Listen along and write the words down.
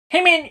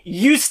Hey man,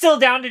 you still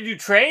down to do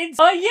trades?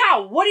 Yeah,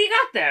 what do you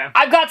got there?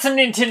 I've got some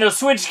Nintendo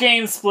Switch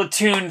games,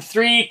 Splatoon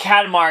 3,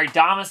 Katamari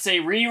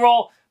Damacy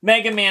Reroll,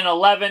 Mega Man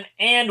 11,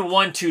 and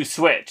 1-2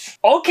 Switch.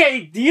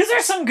 Okay, these are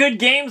some good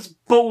games,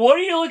 but what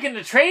are you looking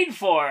to trade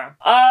for?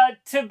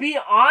 To be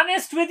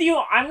honest with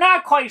you, I'm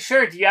not quite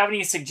sure. Do you have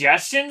any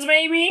suggestions,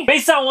 maybe?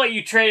 Based on what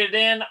you traded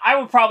in,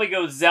 I would probably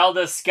go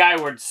Zelda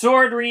Skyward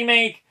Sword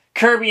Remake,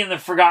 Kirby and the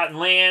Forgotten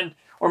Land,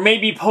 or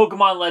maybe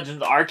Pokemon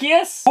Legends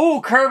Arceus?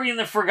 Ooh, Kirby and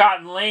the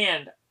Forgotten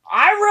Land.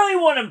 I really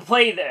want to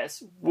play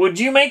this. Would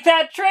you make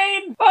that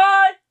trade? Yeah,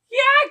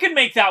 I could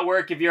make that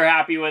work if you're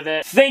happy with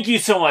it. Thank you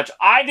so much.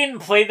 I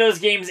didn't play those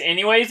games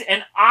anyways,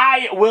 and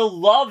I will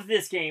love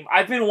this game.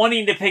 I've been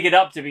wanting to pick it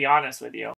up, to be honest with you.